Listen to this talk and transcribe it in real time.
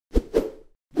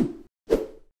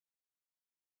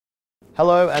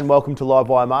Hello and welcome to Live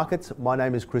Wire Markets. My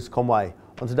name is Chris Conway.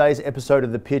 On today's episode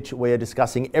of The Pitch, we are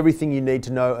discussing everything you need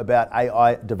to know about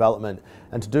AI development.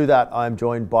 And to do that, I am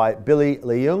joined by Billy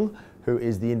Leung, who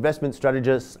is the investment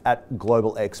strategist at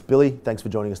Global X. Billy, thanks for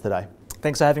joining us today.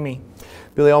 Thanks for having me.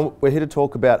 Billy, we're here to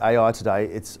talk about AI today.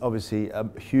 It's obviously a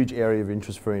huge area of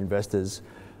interest for investors.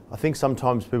 I think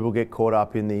sometimes people get caught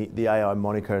up in the AI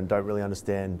moniker and don't really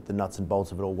understand the nuts and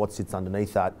bolts of it all, what sits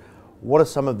underneath that. What are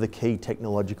some of the key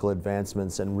technological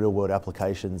advancements and real-world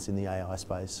applications in the AI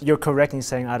space? You're correct in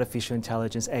saying artificial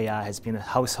intelligence, AI, has been a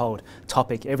household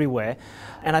topic everywhere.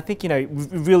 And I think, it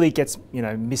really gets,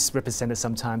 misrepresented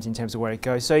sometimes in terms of where it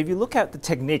goes. So if you look at the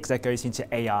techniques that goes into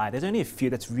AI, there's only a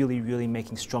few that's really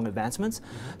making strong advancements.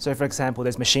 So for example,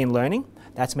 there's machine learning.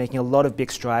 That's making a lot of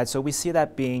big strides. So we see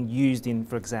that being used in,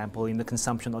 for example, in the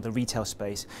consumption of the retail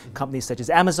space. Companies such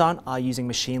as Amazon are using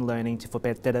machine learning for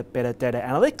better data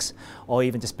analytics, or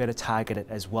even just better targeted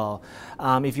as well.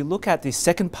 If you look at the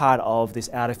second part of this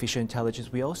artificial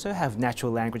intelligence, we also have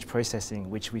natural language processing,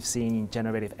 which we've seen in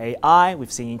generative AI,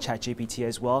 we've seen in ChatGPT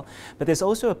as well. But there's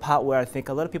also a part where I think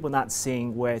a lot of people are not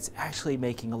seeing where it's actually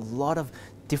making a lot of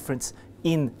difference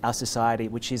in our society,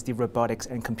 which is the robotics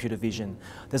and computer vision.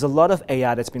 There's a lot of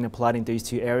AI that's been applied in these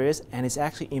two areas, and it's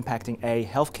actually impacting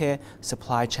healthcare,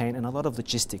 supply chain, and a lot of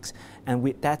logistics.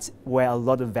 And that's where a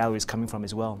lot of value is coming from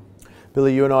as well.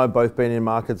 Billy, you and I have both been in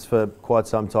markets for quite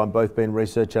some time, both been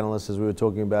research analysts, as we were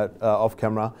talking about off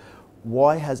camera.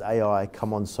 Why has AI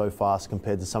come on so fast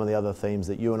compared to some of the other themes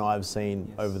that you and I have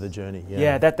seen over the journey?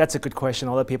 Yeah, that's a good question.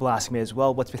 A lot of people ask me as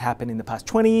well, what's been happening in the past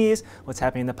 20 years? What's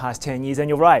happening in the past 10 years? And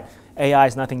you're right, AI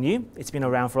is nothing new. It's been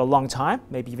around for a long time,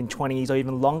 maybe even 20 years or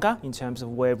even longer in terms of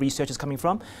where research is coming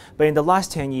from. But in the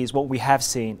last 10 years, what we have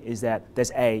seen is that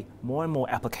there's more and more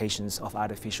applications of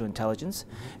artificial intelligence.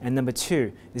 And number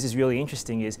two, this is really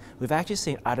interesting, is we've actually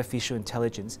seen artificial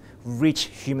intelligence reach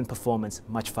human performance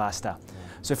much faster.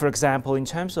 So for example, in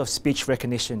terms of speech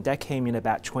recognition, that came in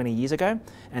about 20 years ago,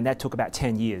 and that took about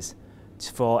 10 years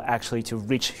for actually to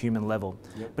reach human level.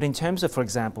 Yep. But in terms of, for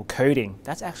example, coding,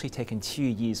 that's actually taken 2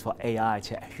 years for AI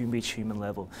to reach human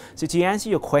level. So to answer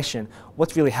your question,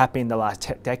 what's really happened in the last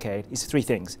decade is three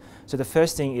things. So the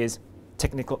first thing is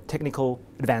technical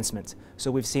advancements. So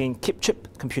we've seen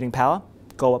chip computing power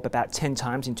go up about 10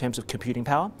 times in terms of computing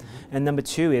power. And number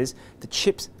two is the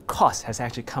chips cost has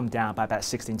actually come down by about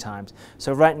 16 times.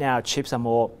 So right now, chips are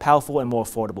more powerful and more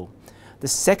affordable. The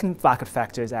second market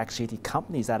factor is actually the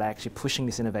companies that are actually pushing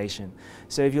this innovation.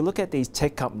 So if you look at these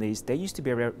tech companies, they used to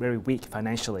be very weak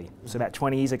financially. So about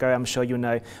 20 years ago, I'm sure you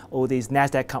know, all these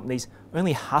NASDAQ companies,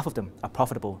 only half of them are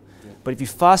profitable. But if you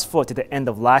fast forward to the end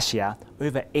of last year,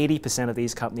 over 80% of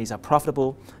these companies are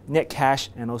profitable, net cash,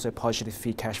 and also positive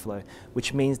free cash flow,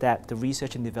 which means that the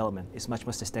research and development is much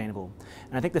more sustainable.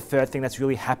 And I think the third thing that's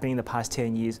really happening in the past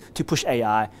 10 years to push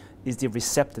AI is the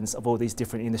acceptance of all these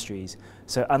different industries.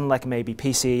 So unlike maybe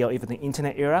PC or even the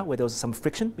internet era, where there was some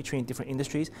friction between different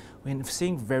industries, we're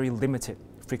seeing very limited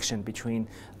friction between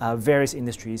various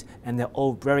industries, and they're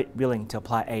all very willing to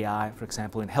apply AI, for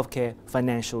example, in healthcare,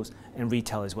 financials, and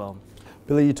retail as well.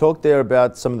 Billy, you talked there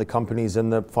about some of the companies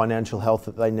and the financial health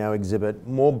that they now exhibit.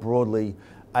 More broadly,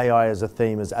 AI as a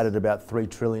theme has added about $3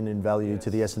 trillion in value to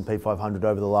the S&P 500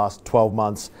 over the last 12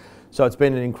 months. So it's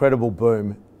been an incredible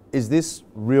boom. Is this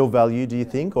real value, do you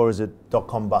think, or is it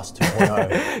dotcom bust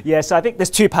 2.0? Yeah, so I think there's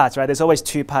two parts, right? There's always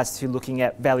two parts to looking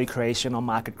at value creation or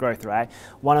market growth, right?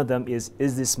 One of them is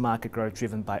this market growth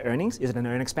driven by earnings? Is it an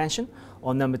earn expansion?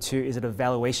 Or number two, is it a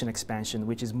valuation expansion,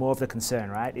 which is more of the concern,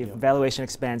 right? If valuation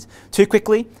expands too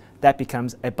quickly, that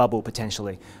becomes a bubble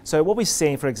potentially. So what we're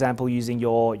seeing, for example, using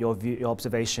your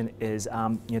observation is the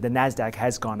NASDAQ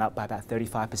has gone up by about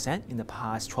 35% in the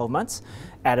past 12 months,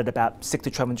 added about $6 to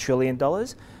 $7 trillion.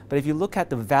 But if you look at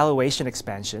the valuation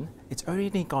expansion, it's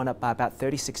already gone up by about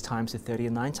 36 times to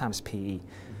 39 times PE.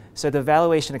 So the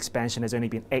valuation expansion has only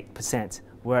been 8%,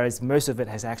 whereas most of it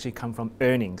has actually come from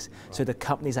earnings. So the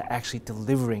companies are actually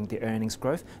delivering the earnings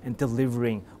growth and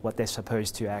delivering what they're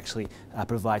supposed to actually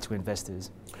provide to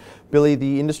investors. Billy,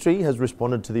 the industry has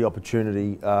responded to the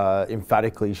opportunity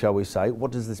emphatically, shall we say.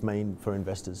 What does this mean for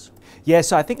investors? Yeah,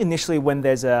 so I think initially when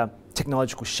there's a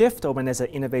technological shift or when there's an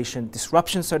innovation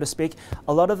disruption, so to speak,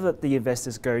 a lot of the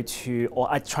investors go to, or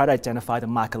I try to identify the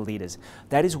market leaders.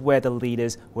 That is where the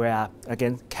leaders, where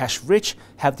again, cash rich,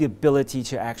 have the ability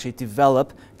to actually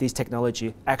develop these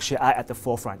technology, actually are at the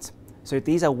forefront. So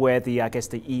these are where the, I guess,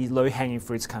 the low-hanging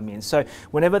fruits come in. So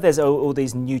whenever there's all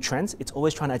these new trends, it's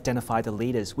always trying to identify the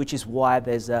leaders, which is why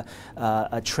there's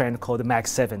a trend called the Mag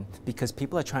 7, because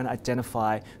people are trying to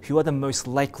identify who are the most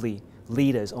likely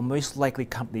leaders or most likely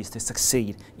companies to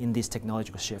succeed in this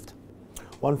technological shift.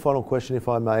 One final question, if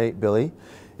I may, Billy.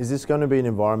 Is this going to be an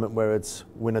environment where it's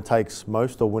winner takes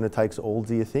most or winner takes all,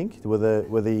 do you think? Will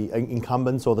the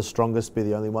incumbents or the strongest be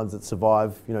the only ones that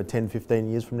survive, 10,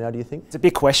 15 years from now, do you think? It's a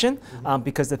big question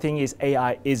because the thing is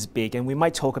AI is big, and we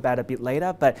might talk about it a bit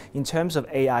later, but in terms of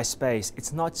AI space,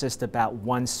 it's not just about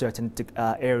one certain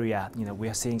area. We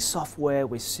are seeing software,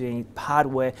 we're seeing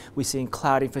hardware, we're seeing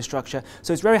cloud infrastructure.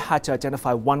 So it's very hard to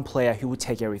identify one player who will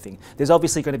take everything. There's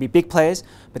obviously going to be big players,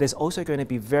 but there's also going to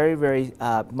be very, very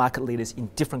market leaders in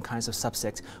different kinds of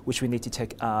subsects, which we need to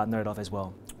take note of as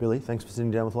well. Billy, thanks for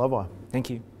sitting down with Levi. Thank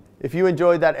you. If you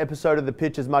enjoyed that episode of The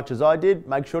Pitch as much as I did,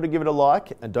 make sure to give it a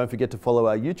like and don't forget to follow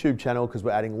our YouTube channel because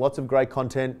we're adding lots of great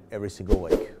content every single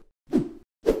week.